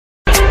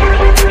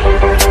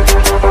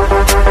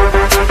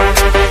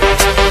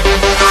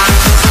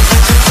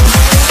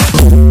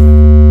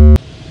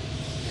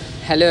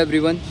Hello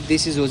everyone,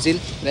 this is Ozil.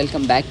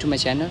 Welcome back to my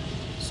channel.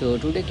 So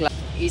today class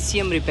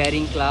Ecm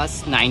repairing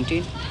class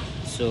 19.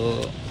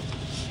 So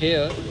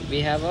here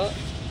we have a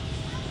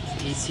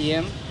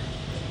Ecm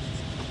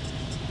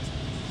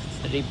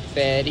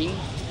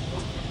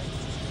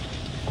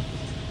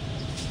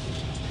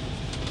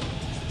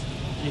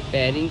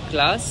repairing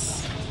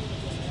class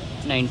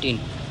 19.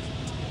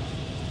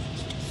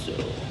 So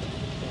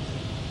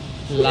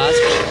last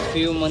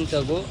few months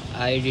ago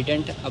I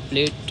didn't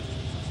upload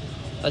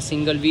a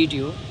single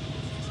video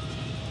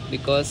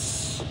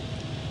because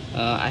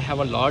I have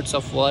a lots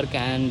of work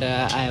and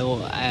I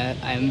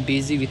am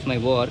busy with my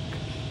work,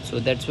 so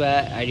that's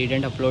why I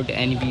didn't upload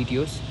any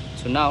videos.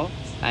 So now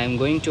I am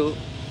going to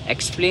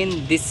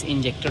explain this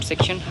injector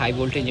section, high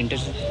voltage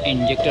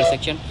injector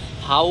section,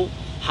 how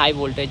high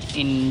voltage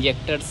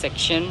injector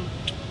section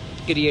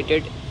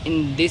created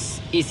in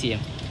this ECM.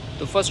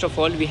 So first of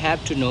all we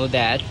have to know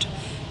that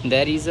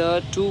there is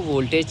a 2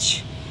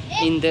 voltage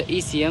in the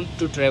ECM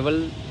to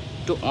travel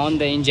to on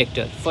the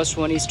injector. First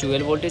one is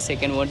 12 voltage,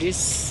 second one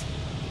is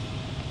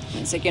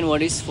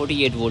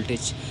 48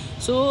 voltage.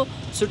 So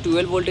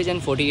 12 voltage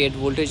and 48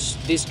 voltage,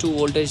 these 2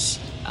 voltage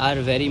are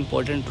very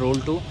important role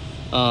to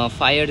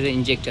fire the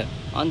injector.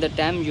 On the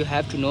time you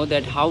have to know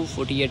that how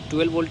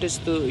 12 voltage,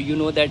 so you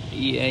know that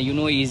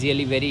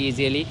easily, very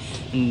easily,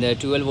 the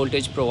 12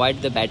 voltage provide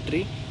the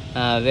battery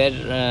where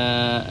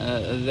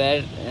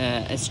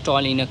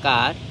installed in a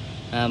car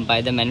by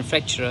the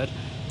manufacturer.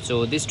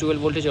 So this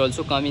 12 voltage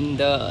also come in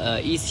the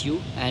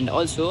ECU, and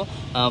also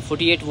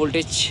 48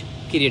 voltage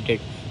created.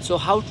 So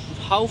how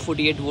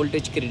 48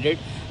 voltage created,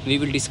 we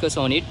will discuss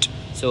on it.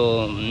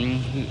 So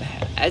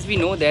as we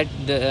know that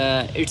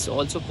it's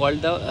also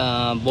called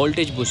the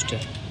voltage booster.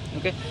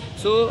 Okay,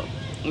 so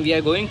we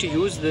are going to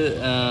use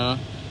the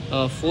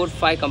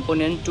 4-5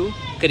 component to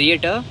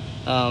create a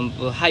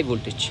high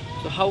voltage.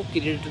 So how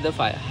create the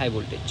high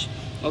voltage?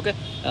 Okay,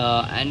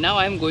 and now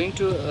I am going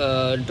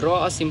to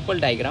draw a simple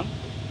diagram.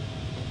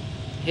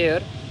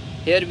 Here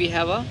we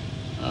have a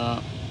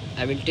I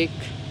will take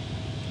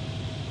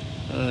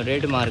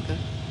red marker.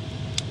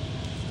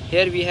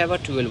 Here we have a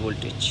 12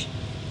 voltage,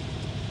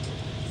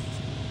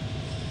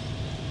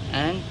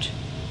 and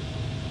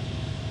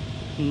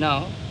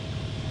now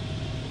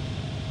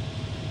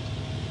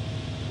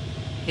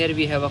here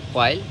we have a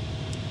coil,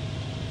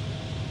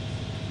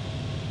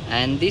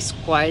 and this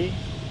coil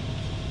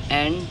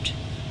and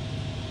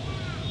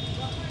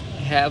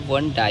have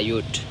one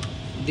diode.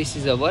 This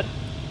is our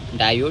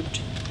diode,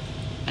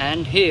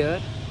 and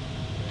here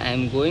I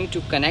am going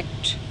to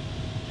connect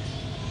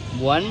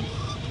one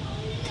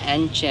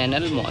N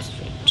channel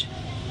MOSFET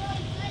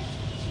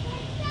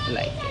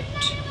like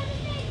that.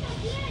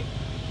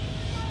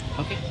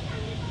 Okay,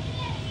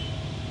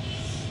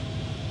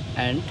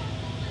 and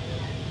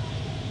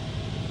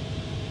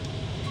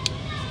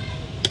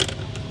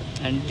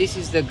this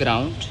is the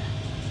ground.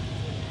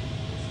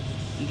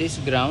 This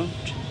ground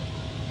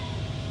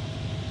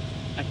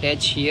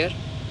attach here,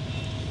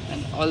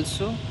 and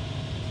also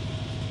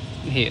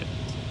here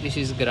this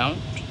is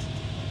ground.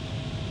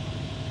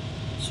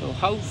 So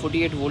how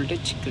 48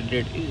 voltage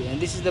created,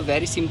 and this is the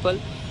very simple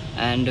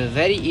and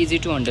very easy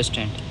to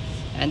understand.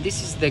 And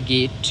this is the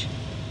gate.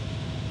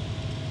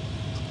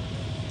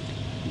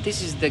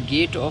 This is the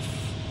gate of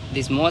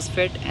this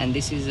MOSFET, and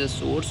this is the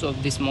source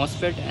of this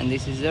MOSFET, and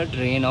this is the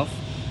drain of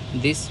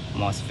this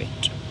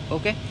MOSFET.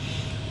 Okay,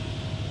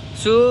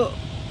 so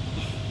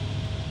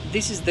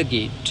this is the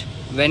gate.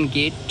 When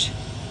gate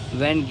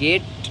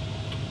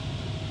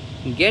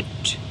get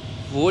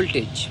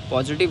voltage,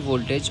 positive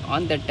voltage,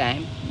 on the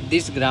time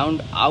this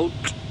ground out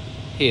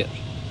here,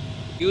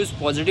 use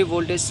positive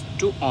voltage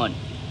to on.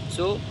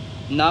 So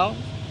now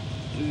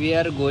we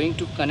are going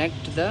to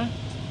connect the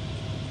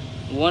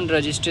one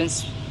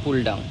resistance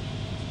pull down.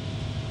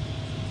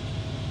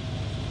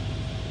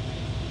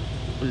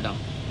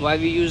 Why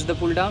we use the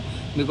pull down?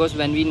 Because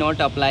when we not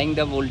applying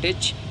the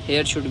voltage,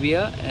 here should be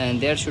a, and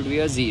there should be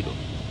a 0.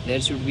 There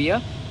should be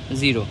a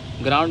 0.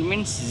 Ground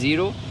means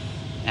 0,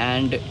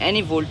 and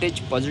any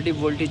voltage, positive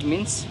voltage,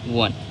 means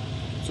 1.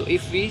 So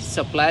if we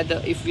supply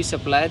the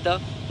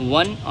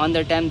 1 on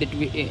the time, that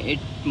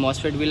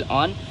MOSFET will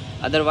on,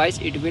 otherwise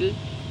it will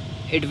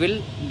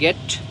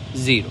get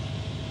 0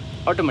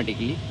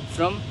 automatically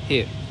from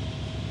here.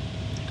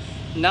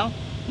 Now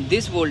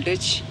this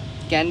voltage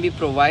can be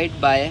provided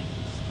by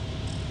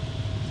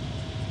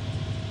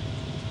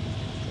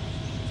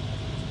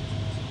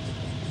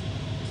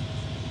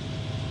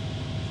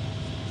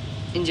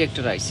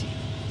injector IC.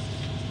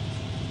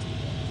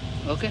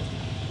 Okay,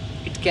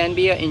 it can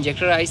be a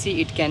injector IC,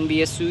 it can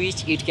be a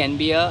switch, it can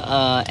be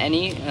a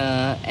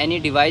any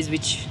device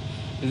which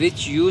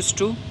used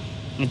to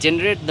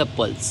generate the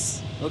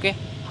pulse. Okay,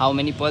 how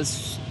many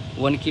pulse?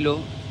 1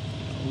 kilohertz,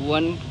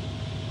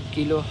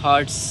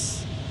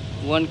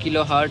 1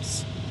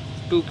 kilohertz,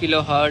 2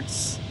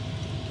 kilohertz,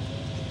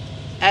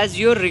 as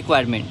your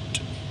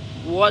requirement,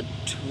 what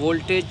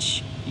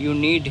voltage you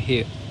need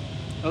here.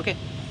 Okay,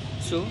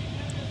 so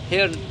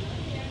here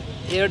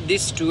here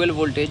this 12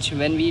 voltage,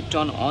 when we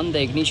turn on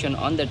the ignition,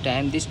 on the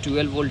time this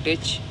 12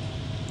 voltage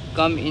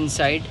come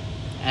inside,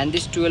 and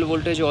this 12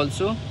 voltage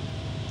also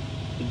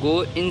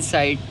go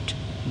inside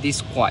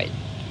this coil,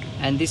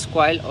 and this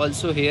coil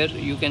also here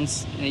you can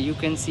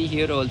see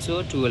here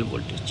also 12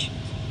 voltage.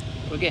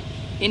 Okay,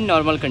 in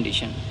normal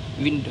condition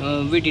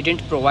we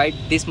didn't provide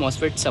this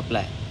MOSFET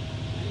supply,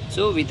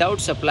 so without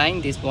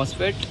supplying this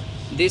MOSFET,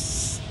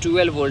 this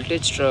 12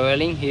 voltage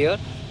traveling here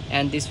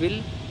and this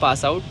will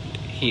pass out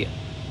here.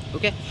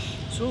 Okay,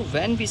 so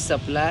when we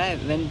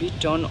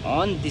turn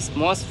on this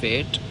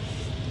MOSFET,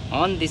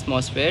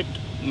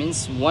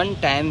 means one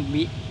time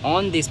we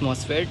on this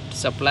MOSFET,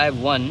 supply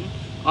 1,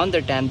 on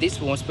the time this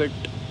MOSFET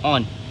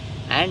on,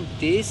 and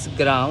this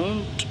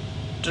ground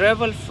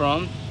travel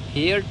from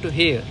here to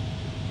here,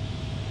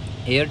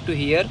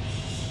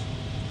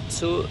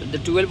 so the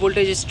 12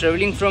 voltage is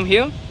traveling from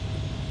here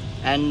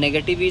and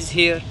negative is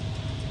here.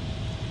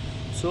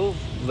 So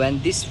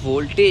when this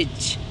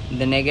voltage,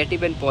 the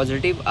negative and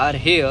positive are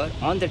here,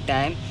 on the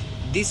time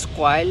this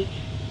coil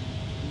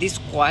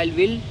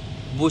will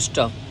boost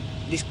up.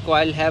 This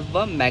coil have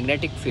a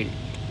magnetic field.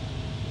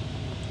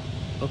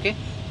 Okay,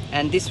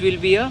 and this will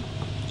be a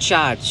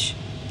charge.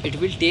 It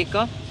will take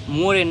a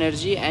more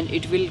energy and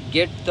it will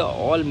get the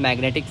all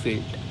magnetic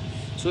field.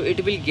 So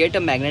it will get a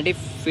magnetic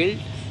field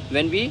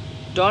when we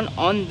turn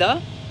on the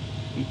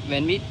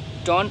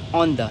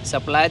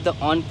supply, the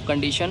on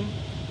condition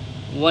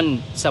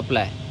 1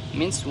 supply,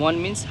 means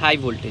 1 means high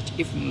voltage.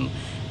 If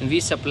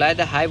we supply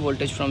the high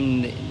voltage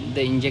from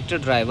the injector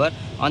driver,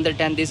 on the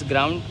time this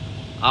ground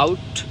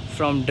out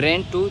from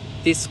drain to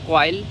this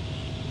coil,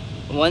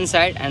 one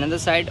side, another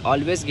side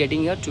always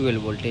getting a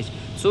 12 voltage.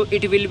 So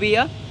it will be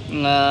a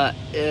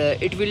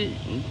it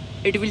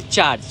will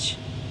charge.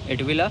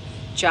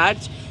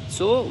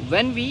 So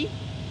when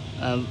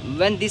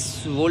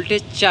this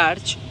voltage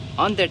charge,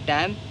 on the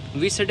time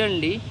we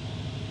suddenly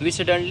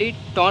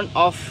turn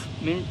off,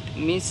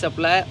 means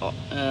supply,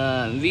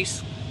 we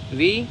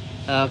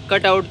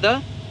cut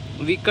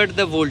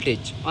the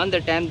voltage. On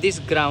the time this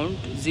ground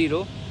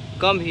 0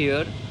 come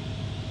here,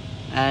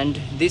 and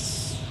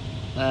this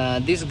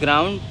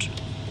ground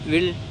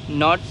will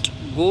not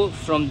go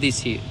from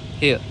this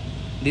here.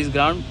 This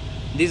ground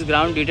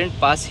didn't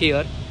pass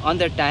here. On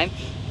the time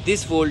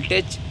this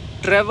voltage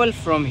travel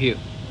from here,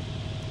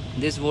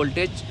 this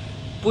voltage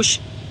push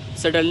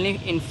suddenly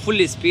in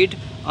full speed.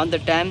 On the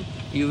time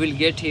you will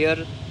get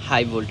here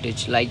high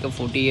voltage like a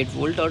 48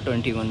 volt or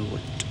 21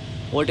 volt,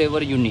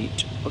 whatever you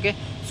need. Okay,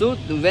 so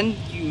when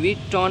we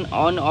turn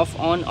on off,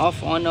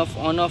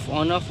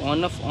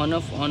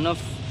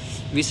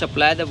 we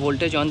supply the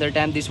voltage. On the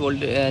time this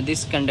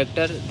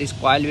conductor, this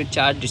coil will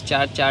charge,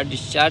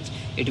 discharge,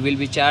 it will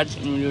be charged,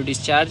 it will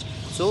discharge.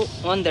 So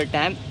on the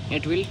time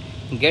it will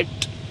get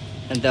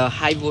the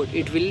high voltage,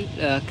 it will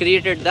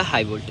created the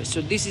high voltage.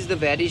 So this is the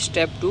very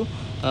step to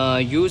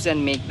use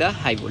and make the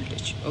high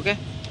voltage. Okay,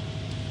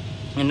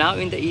 and now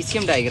in the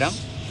ECM diagram,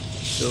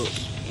 so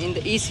in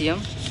the ECM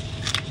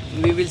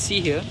we will see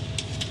here,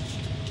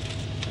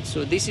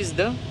 so this is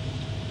the,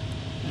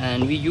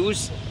 and we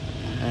use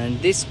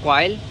this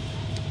coil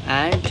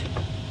and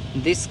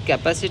this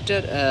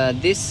capacitor,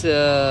 this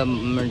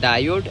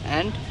diode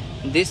and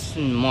this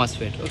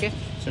MOSFET. Okay,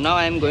 so now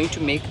I am going to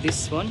make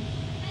this one.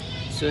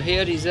 So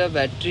here is a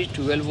battery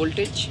 12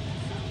 voltage,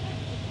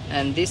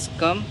 and this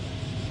come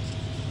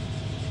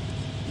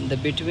the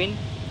between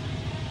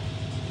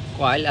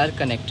coil are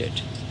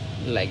connected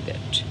like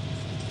that.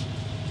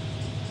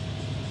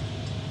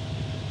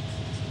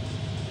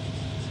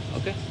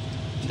 Okay,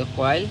 the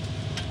coil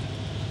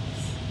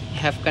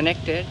have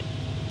connected,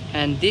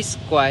 and this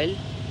coil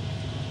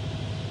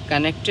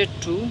connected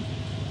to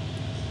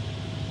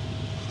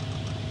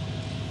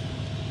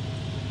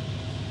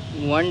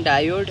one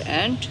diode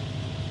and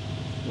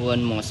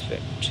one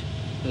MOSFET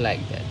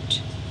like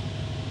that.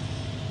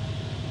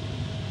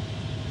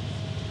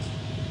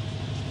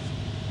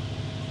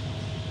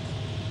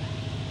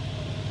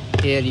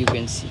 Here you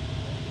can see.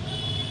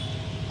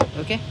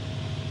 Okay,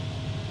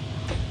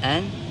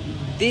 and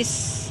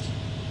this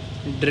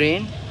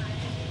drain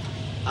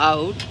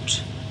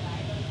out,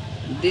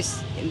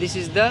 this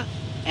is the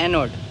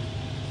anode,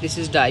 this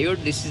is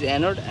diode, this is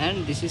anode,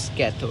 and this is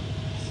cathode,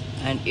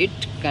 and it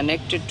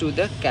connected to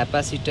the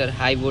capacitor,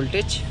 high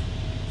voltage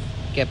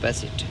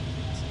capacitor,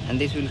 and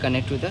this will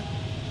connect to the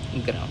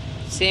ground.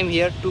 Same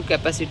here, 2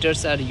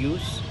 capacitors are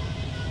used.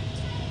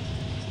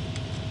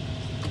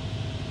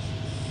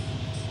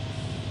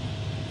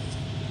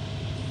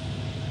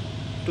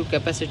 Two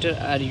capacitors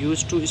are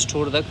used to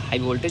store the high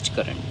voltage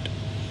current.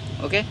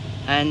 Okay,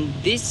 and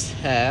this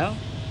have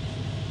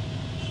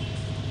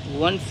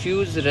one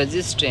fuse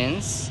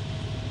resistance,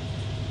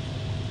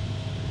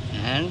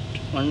 and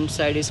one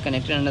side is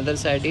connected, another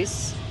side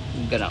is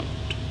ground.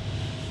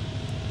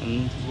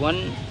 And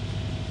one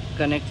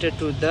connected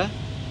to the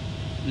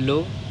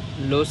low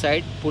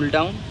side pull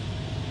down,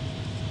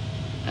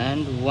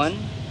 and one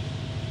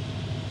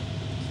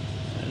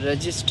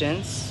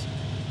resistance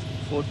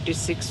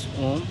 46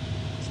 ohm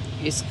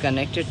is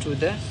connected to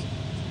the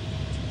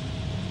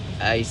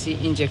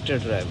IC injector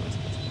driver.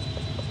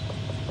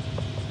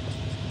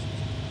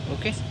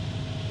 Okay,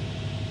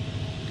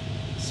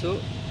 so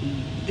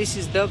this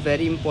is the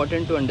very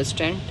important to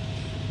understand.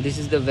 This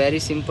is the very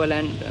simple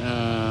and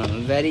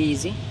very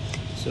easy.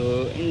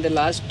 So in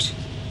this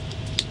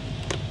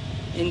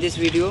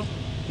video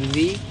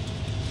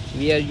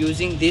we are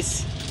using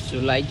this. So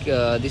like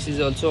this is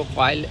also a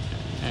coil,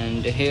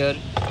 and here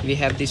we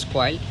have this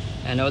coil,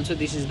 and also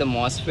this is the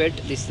MOSFET.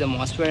 This is the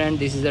MOSFET and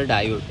this is the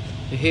diode.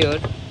 Here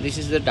this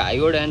is the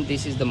diode and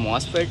this is the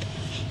MOSFET,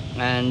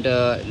 and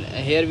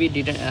here we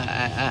didn't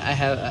I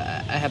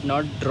have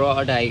not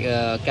draw a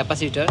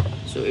capacitor,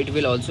 so it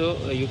will also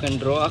you can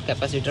draw a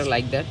capacitor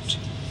like that.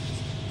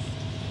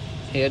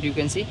 Here you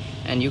can see,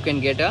 and you can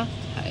get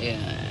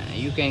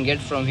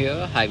from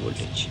here high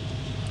voltage.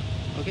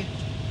 Okay,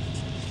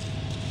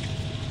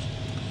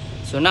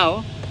 so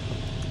now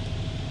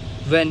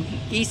when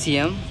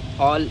ECM,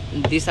 all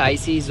this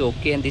IC is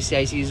okay and this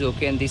IC is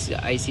okay and this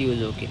IC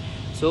is okay.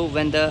 So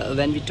when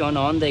we turn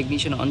on the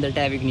ignition, on the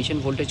time ignition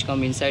voltage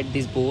come inside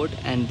this board,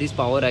 and this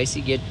power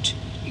IC get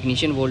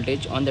ignition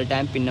voltage on the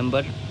time pin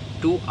number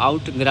 2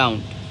 out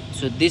ground.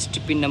 So this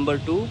pin number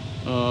 2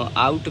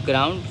 out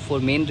ground for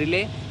main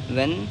relay.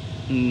 When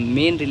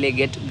main relay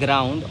get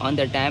ground, on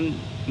the time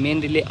main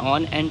relay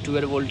on and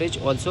 12 voltage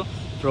also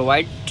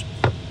provide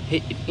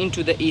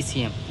into the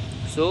ECM.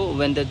 So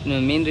when the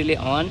main relay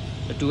on,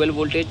 the 12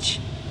 voltage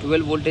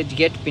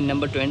get pin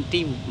number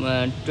 20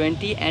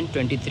 and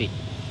 23.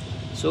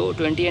 So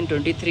 20 and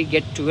 23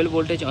 get 12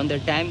 voltage. On the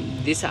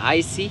time this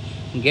IC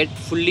get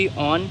fully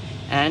on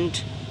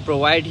and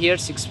provide here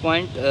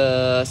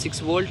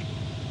 6.6 volt,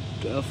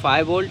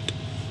 5 volt,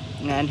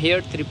 and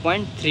here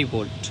 3.3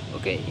 volt.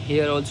 Okay,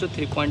 here also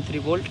 3.3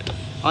 volt.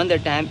 On the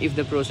time if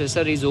the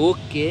processor is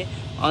okay,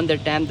 on the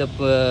time the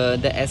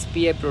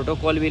SPI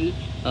protocol will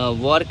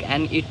work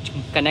and it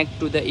connect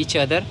to each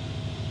other.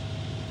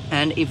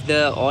 And if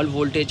the all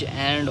voltage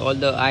and all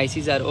the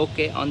ICs are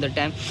okay, on the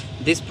time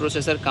this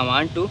processor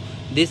command to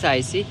this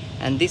IC,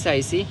 and this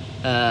IC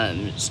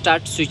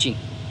start switching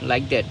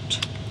like that,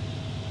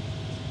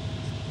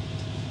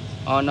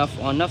 on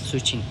off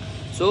switching.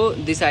 So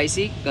this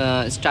IC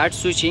start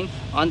switching.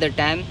 On the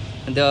time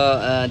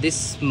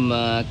this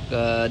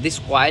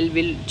coil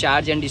will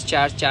charge and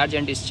discharge,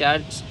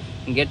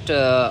 get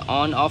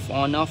on off.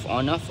 On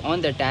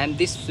the time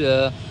this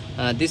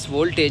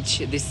voltage,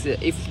 this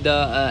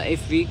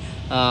if we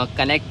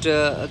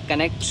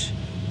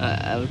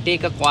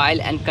take a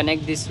coil and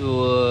connect this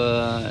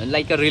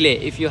like a relay.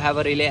 If you have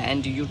a relay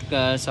and you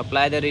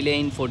supply the relay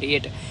in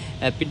 48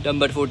 pin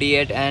number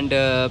 48 and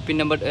pin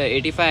number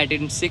 85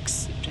 and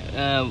 6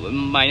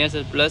 minus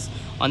or plus,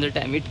 on the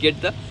time it get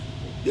the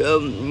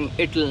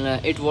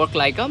it work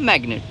like a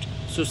magnet.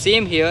 So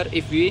same here,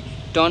 if we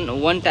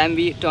turn one time,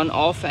 we turn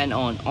off and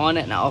on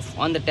and off,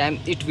 on the time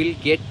it will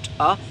get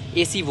a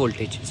AC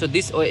voltage. So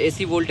this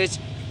AC voltage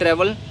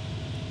will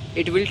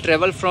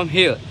travel from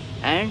here,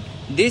 and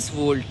this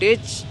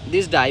voltage,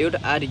 this diode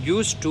are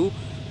used to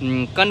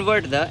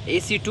convert the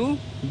AC to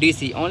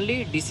DC.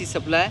 Only DC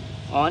supply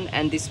on,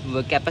 and this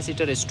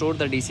capacitor store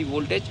the DC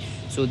voltage.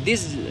 So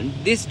this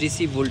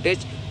DC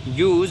voltage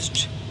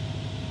used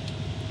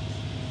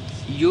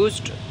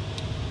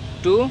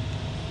to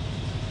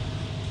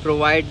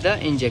provide the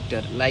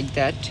injector like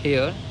that.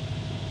 Here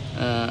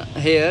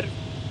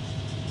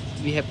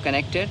we have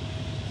connected,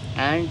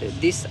 and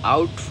this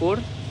out for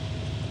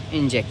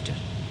injector,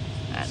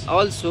 and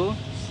also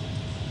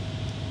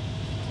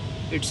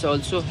it's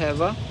also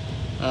have a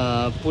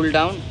pull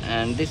down,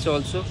 and this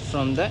also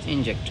from the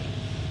injector.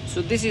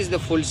 So this is the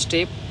full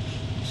step.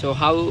 So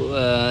how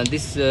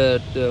this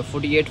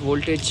 48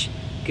 voltage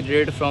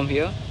created from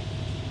here,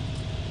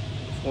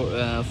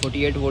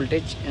 48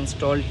 voltage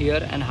installed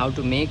here, and how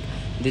to make.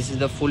 This is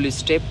the full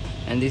step,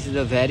 and this is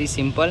the very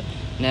simple.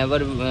 Never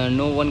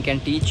no one can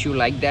teach you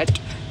like that.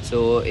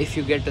 So if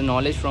you get the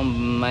knowledge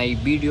from my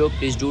video,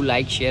 please do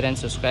like, share and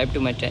subscribe to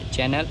my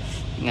channel.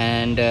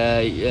 And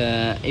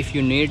if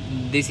you need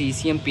this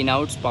ECM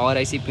pinouts, power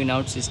IC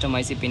pinouts, system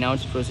IC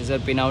pinouts, processor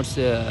pinouts,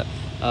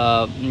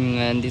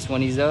 and this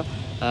one is a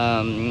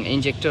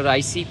injector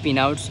IC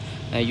pinouts,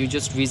 you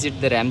just visit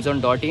the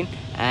ramzon.in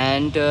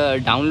and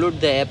download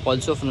the app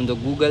also from the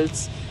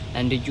Googles,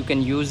 and you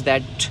can use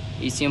that.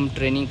 Ecm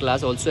training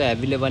class also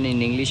available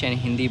in English and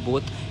Hindi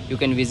both. You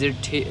can visit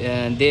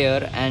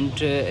there,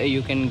 and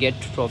you can get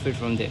profit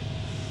from there.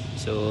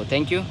 So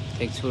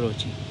thanks for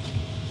watching.